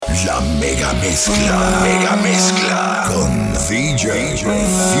La mega mezcla con DJ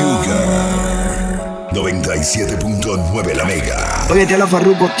Fugger. 97.9 La Mega. Oye, te habla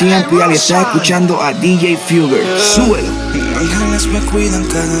Farruko Tiempo y estás escuchando a DJ Fugger. Súbelo. Ángeles me cuidan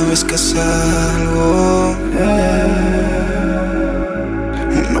cada vez que salgo.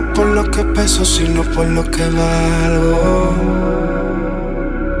 No por lo que peso, sino por lo que valgo.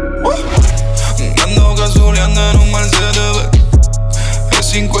 Ando gasoleando en un Mercedes. Es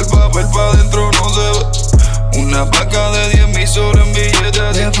 5 el papel pa' dentro no se ve. Una placa de 10,000 solo en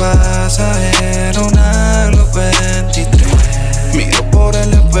billetes de pasajero, una Glock 23. Miro por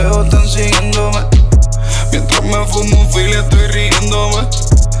el espejo, están siguiéndome. Mientras me fumo un fil estoy riéndome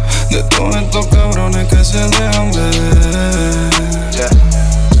de todos estos cabrones que se dejan ver. Yeah.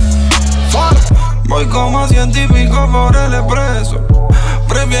 Voy como a 100 y pico por el expreso.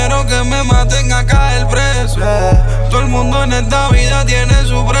 Prefiero que me maten a caer preso. Todo el mundo en esta vida tiene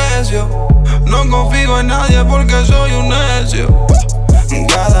su precio. No confío en nadie porque soy un necio.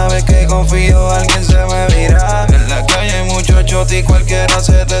 Cada vez que confío alguien se me vira. En la calle hay muchos chotis y cualquiera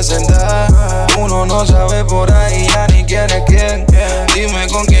se te senta. Uno no sabe por ahí ya ni quién es quién. Dime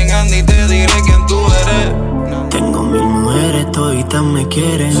con quién andas y te diré quién tú eres. Tengo 1000 mujeres, toditas me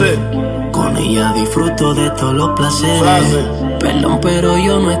quieren. Sí. Con ella disfruto de todos los placeres. Perdón, pero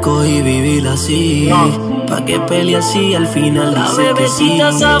yo no escogí vivir así. No. ¿Pa' qué pelear si al final La dice que sí?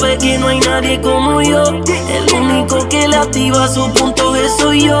 bebecita sabe que no hay nadie como yo. El único que le activa su punto G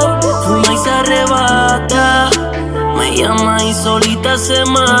soy yo. Fuma y se arrebata. Me llama y solita se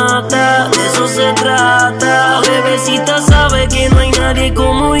mata. De eso se trata. La bebecita sabe que no hay nadie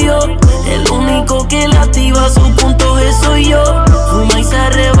como yo. El único que le activa su punto G soy yo. Fuma y se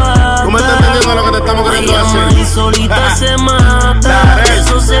arrebata. ¿Tú me estás entendiendo lo que te estamos queriendo decir? Me llama y solita se mata. De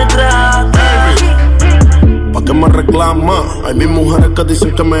eso se trata. ¿Pa' qué me reclama? Hay mis mujeres que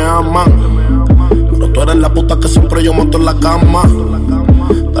dicen que me aman, pero tú eres la puta que siempre yo monto en la cama.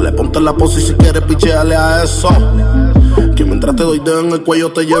 Dale, ponte en la pose y si quieres picheale a eso. Que mientras te doy dedo en el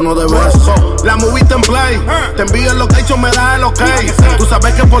cuello te lleno de besos. La movie en play, te envío el location, me da el ok. Tú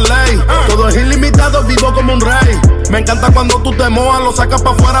sabes que por ley, todo es ilimitado, vivo como un rey. Me encanta cuando tú te mojas, lo sacas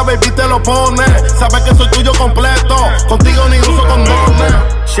pa' afuera, baby, te lo pones. Sabes que soy tuyo completo, contigo ni uso condones.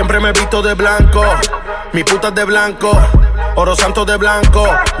 Siempre me visto de blanco, mi puta es de blanco, oro santo de blanco.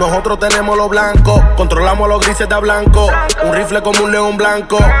 Nosotros tenemos lo blanco, controlamos los grises de blanco. Un rifle como un león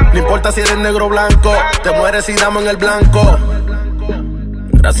blanco, no importa si eres negro o blanco. Te mueres y damos en el blanco.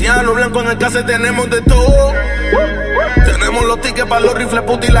 Gracias a los blancos en el case tenemos de todo. Tenemos los tickets para los rifles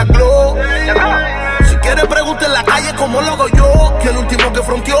puti y la club. Si quieres pregunta en la calle cómo lo hago yo. Que el último que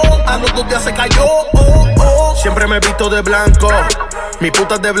fronteó a los 2 días se cayó. Siempre me visto de blanco, mi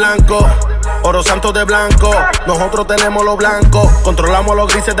puta es de blanco, oro santo de blanco. Nosotros tenemos lo blanco, controlamos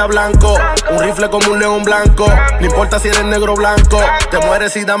los grises de blanco. Un rifle como un león blanco, no importa si eres negro o blanco. Te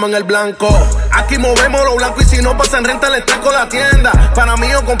mueres y damos en el blanco. Aquí movemos lo blanco y si no pasan renta le estanco la tienda. Para mí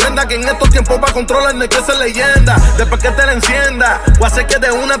yo comprenda que en estos tiempos para controlar no hay que ser leyenda. Después que te la encienda, o hacer que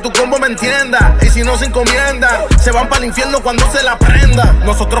de una tu combo me entienda. Y si no se encomiendan, se van para el infierno cuando se la prenda.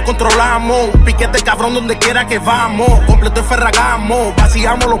 Nosotros controlamos, piquete cabrón donde quiera que vamos. Completo Ferragamo,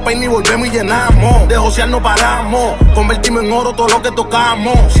 vaciamos los peines y volvemos y llenamos. De josear no paramos, convertimos en oro todo lo que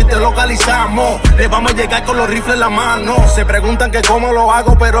tocamos. Si te localizamos, le vamos a llegar con los rifles en la mano. Se preguntan que cómo lo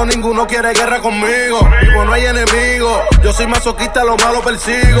hago, pero ninguno quiere guerra conmigo. Vivo no hay enemigo, yo soy masoquista, lo malo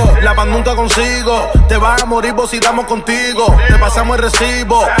persigo. La paz nunca consigo, te vas a morir vos si damos contigo. Te pasamos el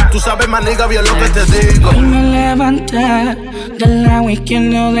recibo, tú sabes maniga bien lo que te digo. Hoy me levanté del lado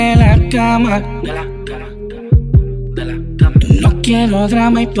izquierdo de la cama. No quiero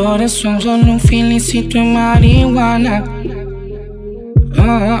drama y por eso solo un filicito en marihuana.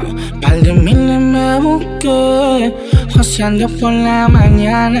 Par de miles me busqué, joseando por la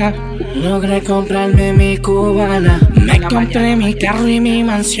mañana. Logré comprarme mi cubana. Me compré mi carro y mi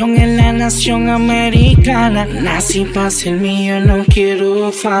mansión en la nación americana. Nací pa' ser mío, no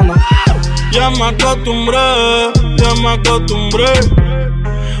quiero fama. Ya me acostumbré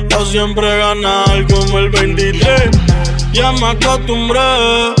a siempre ganar como el 23. Ya me acostumbré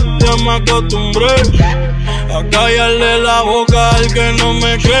a callarle la boca al que no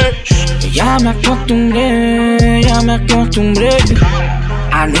me cree. Ya me acostumbré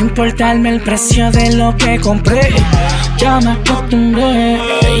a no importarme el precio de lo que compré. Ya me acostumbré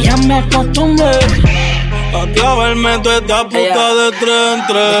a clavarme toda esta puta de 3 en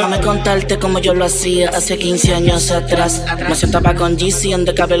 3. Déjame contarte como yo lo hacía hace 15 años atrás. Me sentaba con GC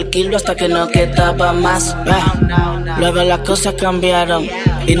donde cabe el kilo hasta que no quedaba más. Luego las cosas cambiaron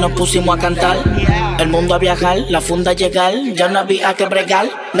y nos pusimos a cantar. El mundo a viajar, la funda a llegar, ya no había que bregar.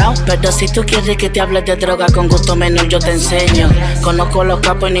 No, pero si tú quieres que te hable de droga, con gusto menos yo te enseño. Conozco los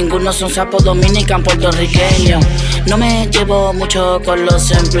capos y ninguno son sapos dominican puertorriqueños. No me llevo mucho con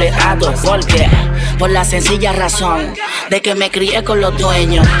los empleados, porque por la sencilla razón de que me crié con los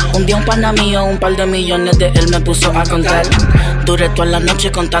dueños. Un día un pana mío, un par de millones de él me puso a contar. Duré toda la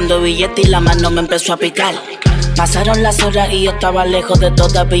noche contando billetes y la mano me empezó a picar. Pasaron las horas y yo estaba lejos de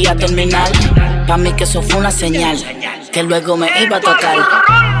todavía terminar. Pa' mí que eso fue una señal, que luego me iba a tocar.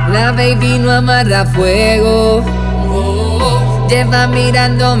 La baby no amarra fuego, lleva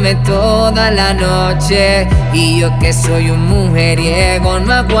mirándome toda la noche. Y yo que soy un mujeriego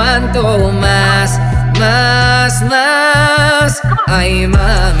no aguanto más. Ay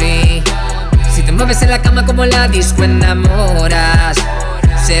mami, si te mueves en la cama como la disco enamoras.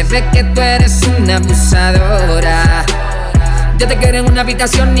 Se ve que tú eres una abusadora. Yo te quiero en una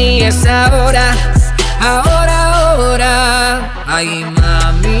habitación y es ahora. Ay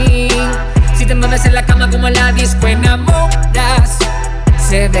mami, si te mueves en la cama como la disco enamoras.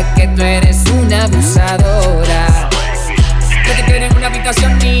 Se ve que tú eres una abusadora. Yo te quiero en una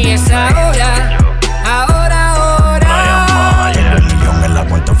habitación y es ahora. El millón en la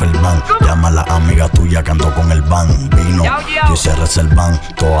cuenta Felman. Llama a la amiga tuya que ando con el van. Vino y se reservan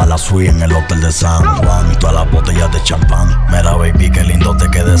toda la suite en el hotel de San Juan. Todas las botellas de champán. Mira baby, qué lindo te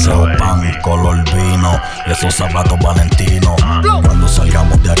queda ese pan. Color vino, esos zapatos Valentino. Cuando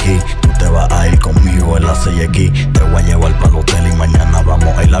salgamos de aquí, tú te vas a ir conmigo en la 6X. Te voy a llevar para el hotel y mañana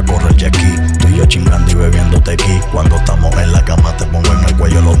vamos a ir a correr jet ski. Tú y yo chingando y bebiendo tequí. Cuando estamos en la cama te pongo en el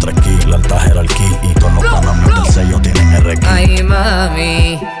cuello los 3 ki. La alta jerarquía y todos los panamios del sello tienen RQ. Ay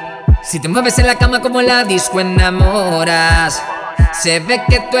mami, si te mueves en la cama como la disco enamoras. Se ve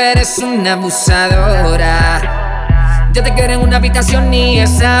que tú eres una abusadora. Yo te quiero en una habitación y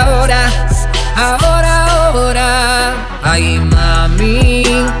es ahora. Ay mami,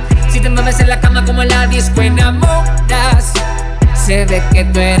 si te mueves en la cama como la disco enamoras. Se ve que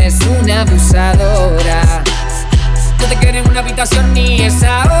tú eres una abusadora. Yo te quiero en una habitación y es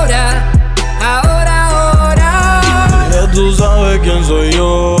ahora. Ya tú sabes quién soy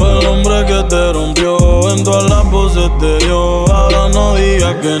yo, el hombre que te rompió. En todas las voces te dio. Ahora no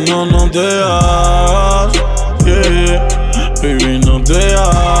digas que no te hagas. Yeah, baby, no te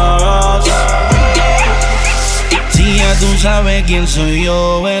hagas. Si ya tú sabes quién soy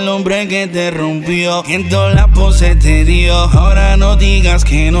yo, el hombre que te rompió. En todas las voces te dio. Ahora no digas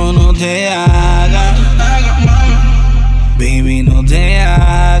que no te hagas. Baby, no te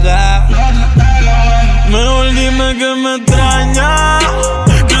hagas. Mejor dime que me extraña,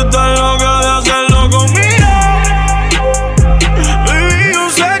 que estás loca de hacerlo conmigo. Baby, yo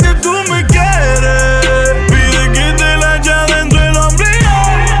sé que tú me quieres. Pide que te la eche dentro del ombligo.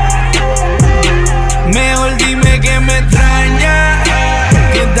 Mejor dime que me extraña,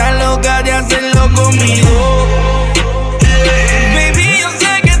 que estás loca de hacerlo conmigo. Baby, yo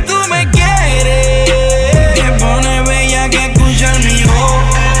sé que tú me quieres. Te pone bella que escucha el mío.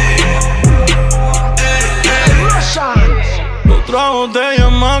 Otra botella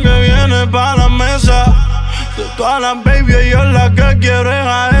más que viene pa' la mesa. De todas las baby, ella es la que quiero, es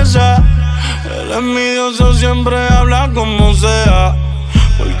a esa. El envidioso siempre habla como sea,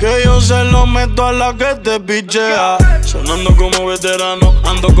 porque yo se lo meto a la que te pichea. Sonando como veterano,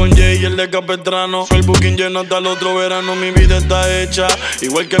 ando con Jay y el de Capetrano. El booking lleno hasta el otro verano, mi vida está hecha.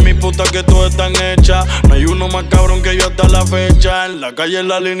 Igual que mis putas que todas están hechas. No hay uno más cabrón que yo hasta la fecha. En la calle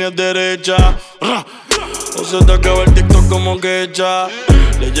la línea es derecha. O se te acaba el TikTok como que echa.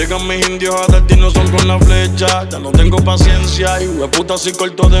 Le llegan mis indios a darte y no son con la flecha. Ya no tengo paciencia y hueputa si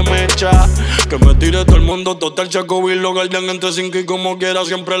corto de mecha. Que me tire todo el mundo, total Chaco y lo guardian entre 5 y como quiera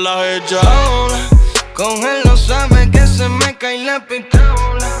siempre las echa. Con él no sabe que se me cae la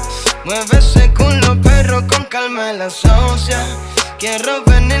pistola. Mueve ese culo perro con calma la socia. Quiero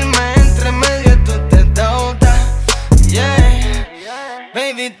venirme entre medio de tu tetota. Yeah,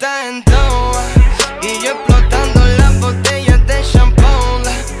 baby está en toa. Y yo explotando las botellas de champón.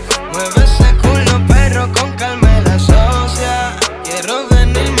 Mueve ese culo perro con calma la socia. Quiero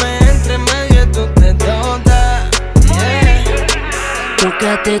venirme entre medio de tu tetota. Yeah.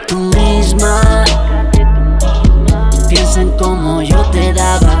 Tócate tú misma. Piensa en cómo yo te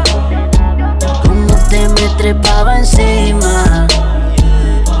daba, cómo te me trepaba encima,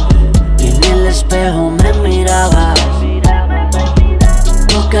 y en el espejo me miraba.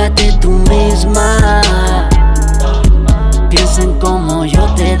 Tócate tú misma. Piensa en cómo yo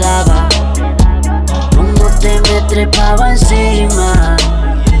te daba, cómo te me trepaba encima,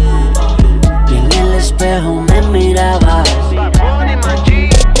 y en el espejo me miraba.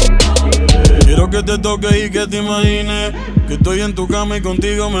 te toque y que te imagines que estoy en tu cama y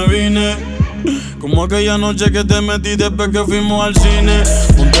contigo me vine. Como aquella noche que te metí después que fuimos al cine.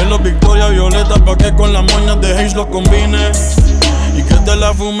 Ponte los Victoria Violeta pa' que con las moñas de Haze los combine. Y que te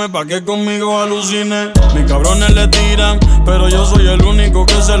la fume pa' que conmigo alucine. Mis cabrones le tiran, pero yo soy el único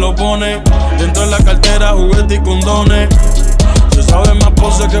que se lo pone. Dentro de la cartera, juguete y condones. Se sabe más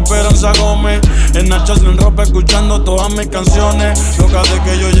pose que Esperanza Gómez. En nachas en ropa escuchando todas mis canciones. Loca de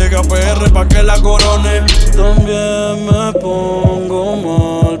que yo llegue a PR pa' que la corone. También me pongo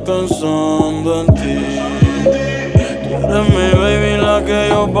mal pensando en ti. Tú eres mi baby, la que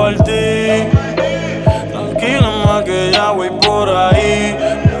yo partí. Tranquila más que ya voy por ahí.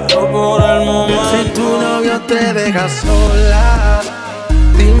 Pero por el momento. Si tu novio te deja sola,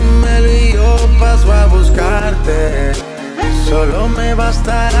 dímelo y yo paso a buscarte. Solo me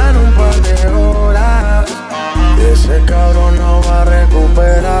bastarán un par de horas. Ese cabrón no va a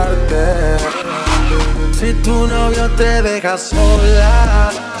recuperarte. Si tu novio te deja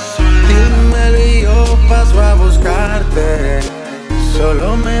sola, dímelo y yo paso a buscarte.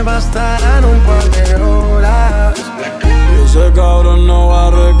 Solo me bastarán un par de horas. Ese cabrón no va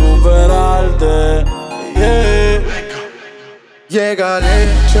a recuperarte. Yeah. Llegaré,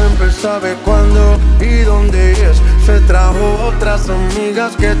 siempre sabe cuándo y dónde es. Se trajo otras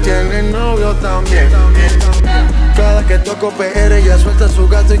amigas que tienen novio también. Cada que toco PR ella suelta su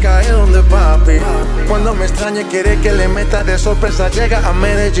gato y cae donde papi. Cuando me extraña quiere que le meta de sorpresa, llega a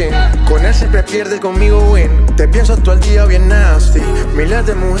Medellín. Con él siempre pierde, conmigo win. Te pienso todo el día bien nasty. Miles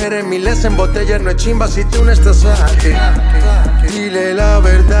de mujeres, miles en botellas. No es chimba si tú no estás aquí. Dile la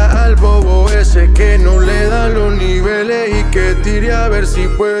verdad al bobo ese que no le dan los niveles y que tire a ver si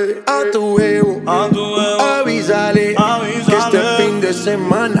puede. A tu ego, avísale que este fin de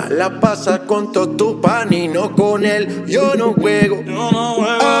semana la pasa con todo tu pan y no con él. Yo no juego.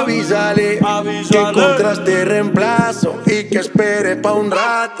 Avísale que encontraste reemplazo y que espere pa' un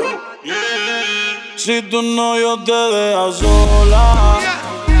rato. Si tu novio te deja sola,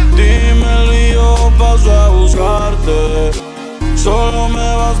 dímelo y yo paso a buscarte. Solo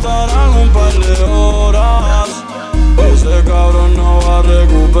me bastarán un par de horas. Ese cabrón no va a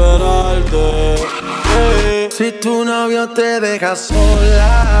recuperarte. Si tu novio te deja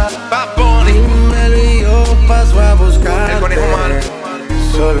sola, dímelo y yo paso a buscarte.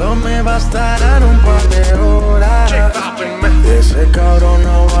 Solo me bastarán un par de horas. Ese cabrón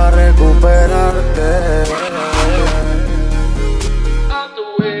no va a recuperarte.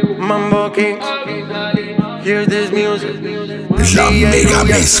 Mambo King, hear this music. La mega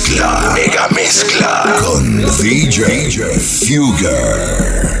mezcla con DJ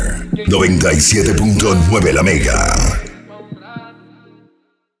Fugger. 97.9 La Mega.